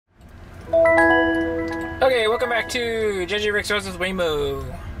Okay, welcome back to JJRicks Rides With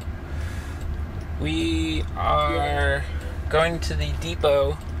Waymo. We are going to the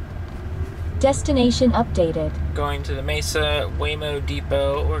depot. Destination updated. Going to the Mesa Waymo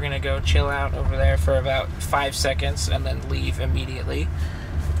Depot. We're gonna go chill out over there for about 5 seconds and then leave immediately.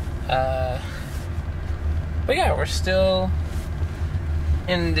 But yeah, we're still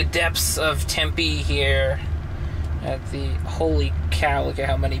in the depths of Tempe here at the... Holy cow, look at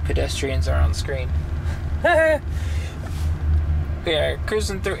how many pedestrians are on screen. We are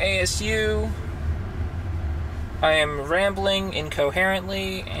cruising through ASU. I am rambling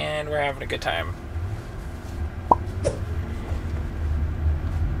incoherently, and we're having a good time.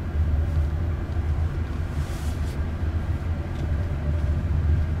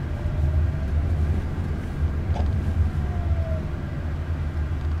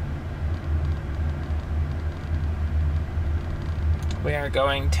 We are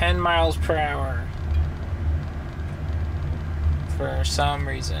going 10 miles per hour. For some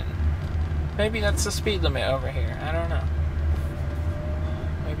reason. Maybe that's the speed limit over here. I don't know.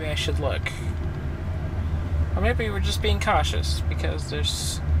 Maybe I should look. Or maybe we're just being cautious because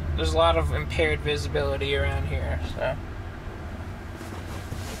there's a lot of impaired visibility around here. So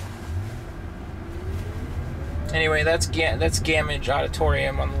anyway, that's Gamage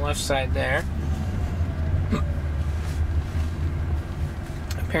Auditorium on the left side there.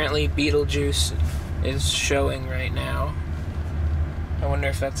 Apparently Beetlejuice is showing right now. I wonder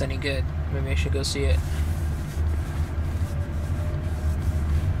if that's any good. Maybe I should go see it.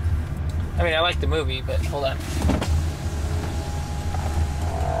 I mean, I like the movie, but hold on.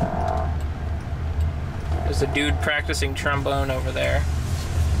 There's a dude practicing trombone over there.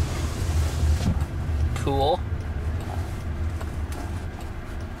 Cool.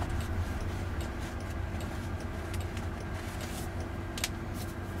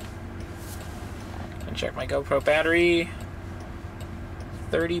 And check my GoPro battery.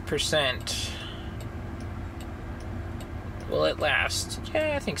 30%. Will it last?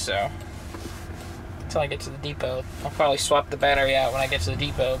 Yeah, I think so. Until I get to the depot. I'll probably swap the battery out when I get to the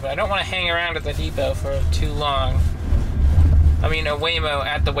depot, but I don't want to hang around at the depot for too long. I mean, a Waymo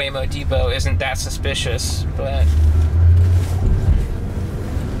at the Waymo Depot isn't that suspicious, but...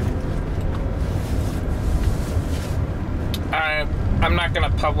 I'm not going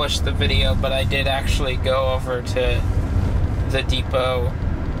to publish the video, but I did actually go over to the depot,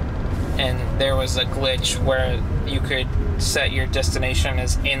 and there was a glitch where you could set your destination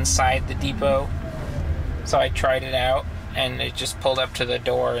as inside the depot. So I tried it out, and it just pulled up to the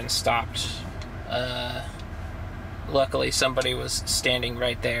door and stopped. Luckily, somebody was standing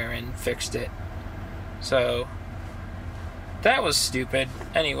right there and fixed it. So that was stupid.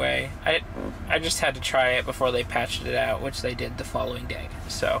 Anyway, I just had to try it before they patched it out, which they did the following day.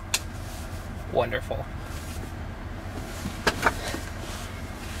 So wonderful.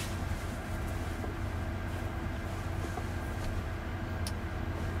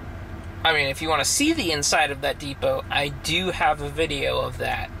 I mean, if you want to see the inside of that depot, I do have a video of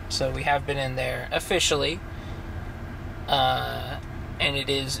that. So we have been in there officially. And it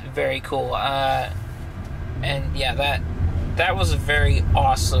is very cool. And yeah, that was a very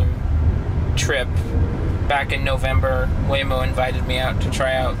awesome trip. Back in November, Waymo invited me out to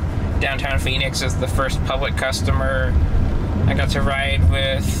try out downtown Phoenix as the first public customer. I got to ride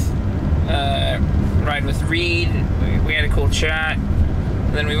with Reed. We had a cool chat.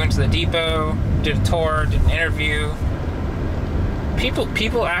 Then we went to the depot, did a tour, did an interview.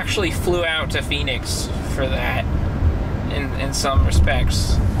 People actually flew out to Phoenix for that, in some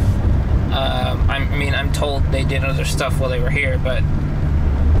respects. I'm told they did other stuff while they were here, but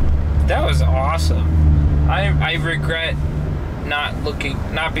that was awesome. I regret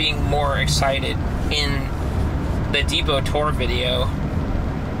not being more excited in the depot tour video,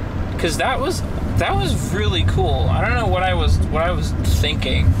 because that was really cool. I don't know what I was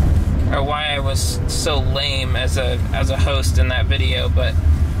thinking, or why I was so lame as a host in that video, but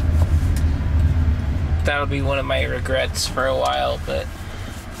that'll be one of my regrets for a while. But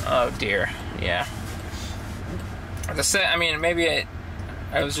oh dear, yeah. Maybe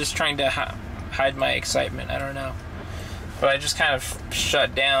I was just trying to hide my excitement. I don't know, but I just kind of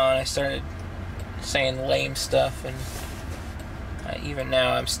shut down. I started saying lame stuff, and even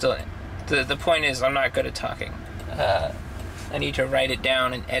now I'm still. The point is, I'm not good at talking. I need to write it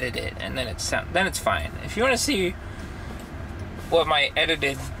down and edit it, and then it's fine. If you want to see what my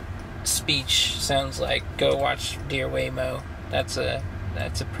edited speech sounds like, go watch Dear Waymo. That's a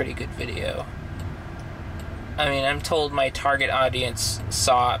pretty good video. I mean, I'm told my target audience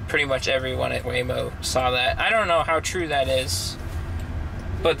saw, pretty much everyone at Waymo saw that. I don't know how true that is.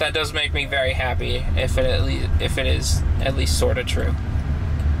 But that does make me very happy if it is at least sort of true.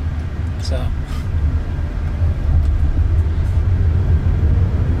 So,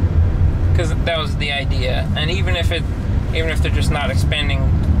 because that was the idea, and even if they're just not expanding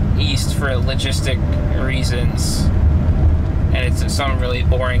east for logistic reasons, and it's some really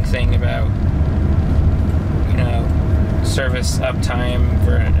boring thing about, you know, service uptime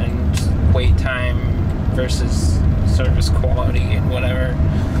and wait time versus service quality and whatever.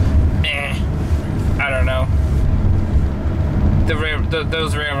 I don't know.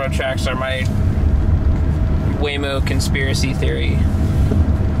 Those railroad tracks are my Waymo conspiracy theory.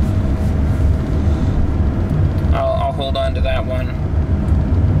 I'll hold on to that one.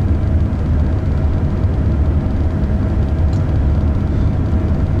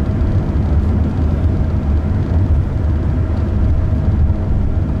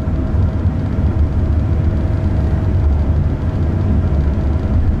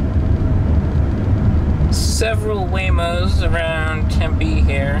 Several Waymos around Tempe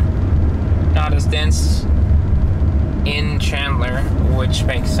here. Not as dense in Chandler, which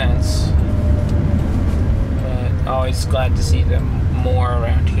makes sense. But always glad to see them more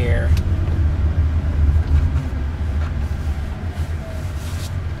around here.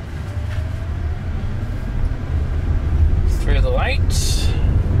 Through the light.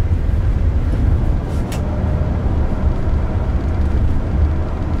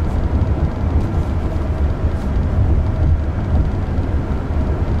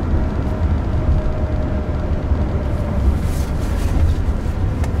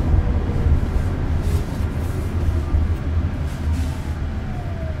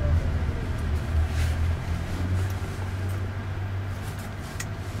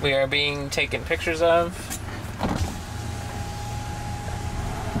 We are being taken pictures of.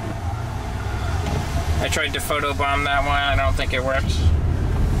 I tried to photobomb that one. I don't think it worked.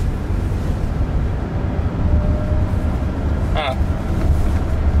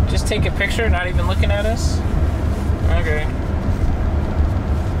 Oh. Just take a picture, not even looking at us? Okay.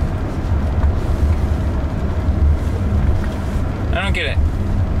 I don't get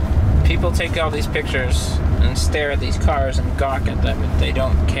it. People take all these pictures and stare at these cars and gawk at them, and they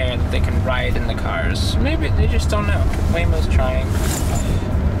don't care that they can ride in the cars. Maybe they just don't know. Waymo's trying.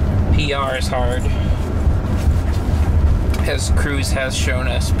 PR is hard. As Cruise has shown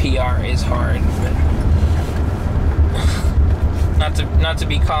us, PR is hard. Not to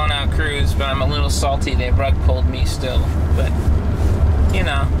be calling out Cruise, but I'm a little salty they rug pulled me still. But, you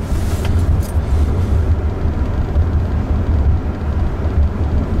know.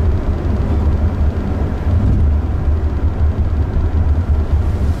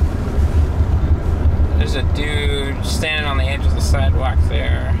 There's a dude standing on the edge of the sidewalk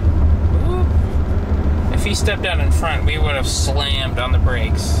there. Ooh. If he stepped out in front, we would have slammed on the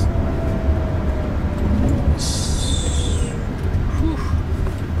brakes. Whew.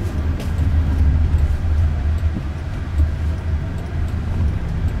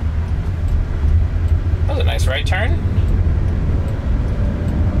 That was a nice right turn.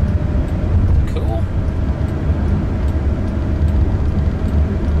 Cool.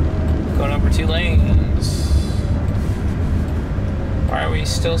 Going over 2 lanes. Why are we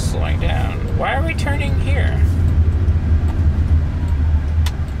still slowing down? Why are we turning here?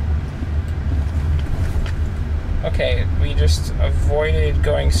 Okay, we just avoided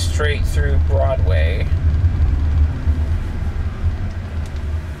going straight through Broadway.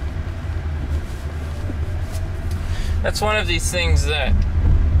 That's one of these things that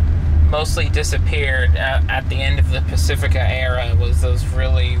mostly disappeared at the end of the Pacifica era, was those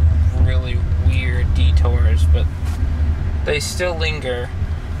really weird detours, but they still linger.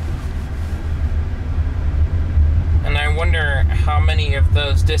 And I wonder how many of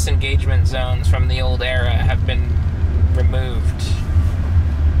those disengagement zones from the old era have been removed.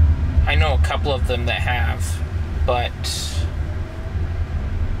 I know a couple of them that have, but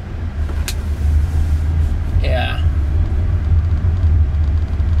yeah.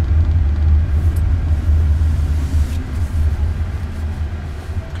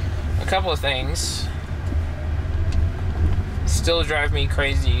 A couple of things still drive me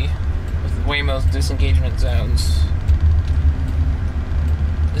crazy with Waymo's disengagement zones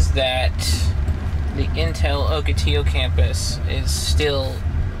is that the Intel Ocotillo campus is still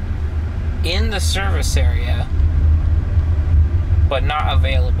in the service area but not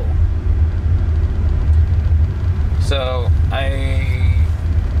available. So I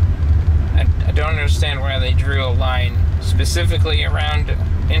don't understand why they drew a line specifically around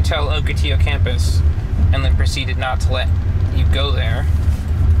Intel Ocotillo campus and then proceeded not to let you go there.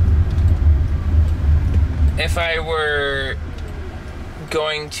 If I were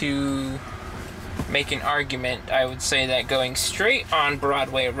going to make an argument, I would say that going straight on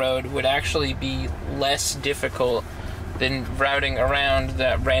Broadway Road would actually be less difficult than routing around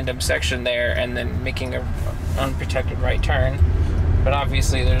that random section there and then making a unprotected right turn. But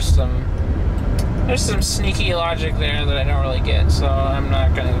obviously there's some sneaky logic there that I don't really get, so I'm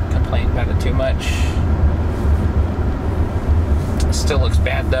not going to complain about it too much. It still looks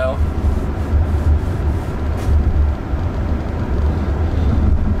bad though.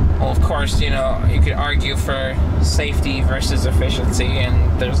 Well, of course, you know, you could argue for safety versus efficiency,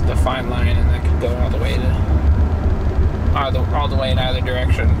 and there's the fine line, and that could go all the way in either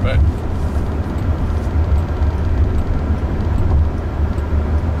direction, but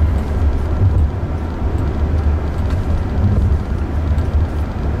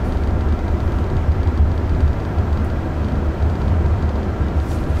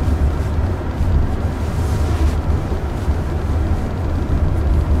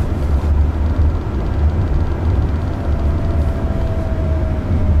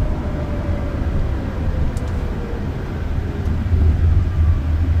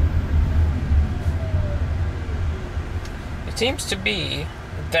seems to be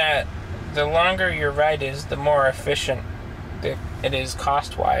that the longer your ride is, the more efficient it is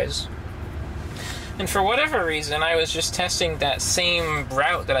cost-wise. And for whatever reason, I was just testing that same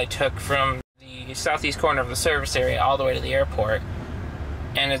route that I took from the southeast corner of the service area all the way to the airport,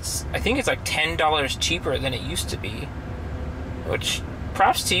 and I think it's like $10 cheaper than it used to be, which,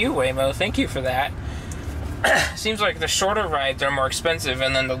 props to you, Waymo, thank you for that. Seems like the shorter rides are more expensive,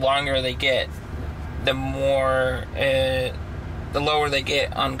 and then the longer they get, the lower they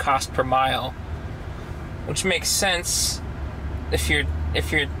get on cost per mile, which makes sense if you're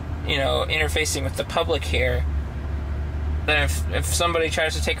you know, interfacing with the public here. Then if somebody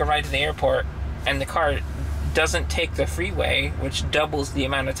tries to take a ride to the airport and the car doesn't take the freeway, which doubles the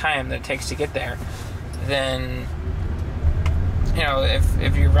amount of time that it takes to get there, then, you know,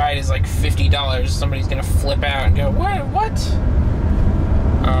 if your ride is like $50, somebody's gonna flip out and go, what?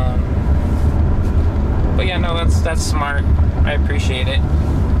 But yeah, no, that's smart. I appreciate it.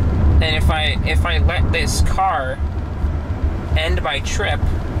 And if I let this car end my trip,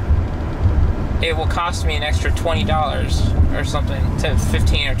 it will cost me an extra $20 or something, to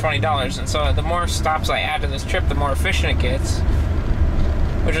 $15 or $20. And so the more stops I add to this trip, the more efficient it gets.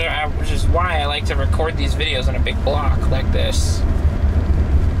 Which is why I like to record these videos in a big block like this.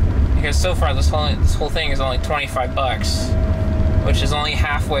 Because so far this whole thing is only $25, which is only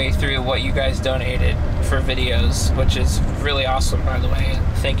halfway through what you guys donated for videos, which is really awesome, by the way.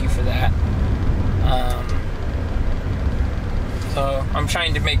 Thank you for that. So I'm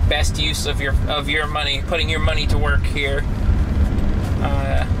trying to make best use of your money, putting your money to work here.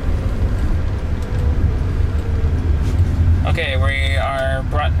 Okay, we're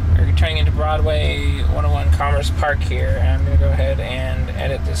turning into Broadway 101 Commerce Park here, and I'm gonna go ahead and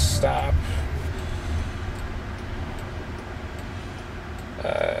edit this stop.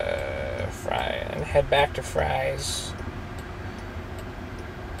 Fry, and head back to Fry's.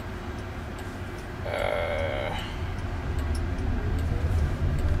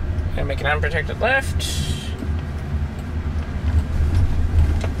 Gonna make an unprotected left.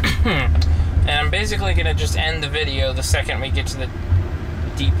 And I'm basically gonna just end the video the second we get to the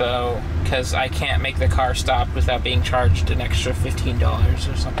depot, because I can't make the car stop without being charged an extra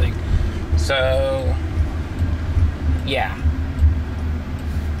 $15 or something. So, yeah.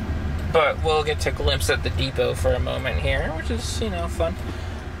 But we'll get to glimpse at the depot for a moment here, which is, you know, fun.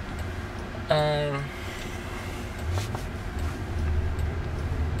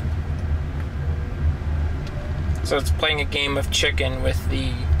 So it's playing a game of chicken with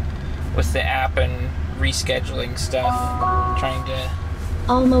the app and rescheduling stuff, trying to...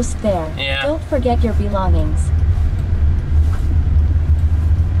 Almost there. Yeah. Don't forget your belongings.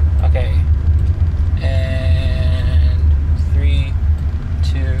 Okay. And 3,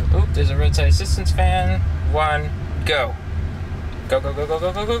 2... Oop, there's a roadside assistance van. 1, go. Go, go, go, go,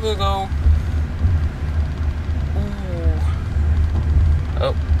 go, go, go, go, go. Ooh.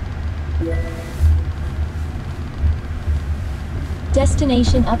 Oh.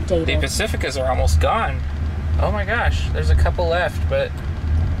 Destination updated. The Pacificas are almost gone. Oh my gosh, there's a couple left, but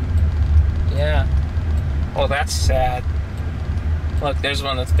yeah. Well, that's sad. Look, there's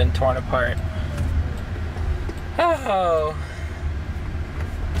one that's been torn apart. Oh.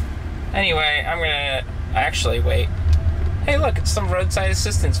 Anyway, I'm gonna actually wait. Hey, look, it's some roadside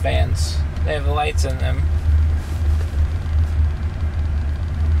assistance vans. They have the lights in them.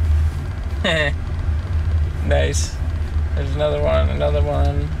 Nice. There's another one, another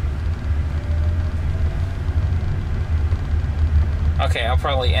one. Okay, I'll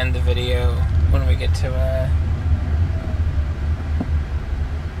probably end the video when we get to,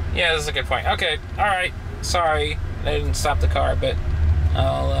 yeah, this is a good point. Okay, alright. Sorry I didn't stop the car, but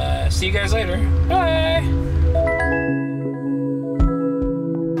I'll see you guys later. Bye!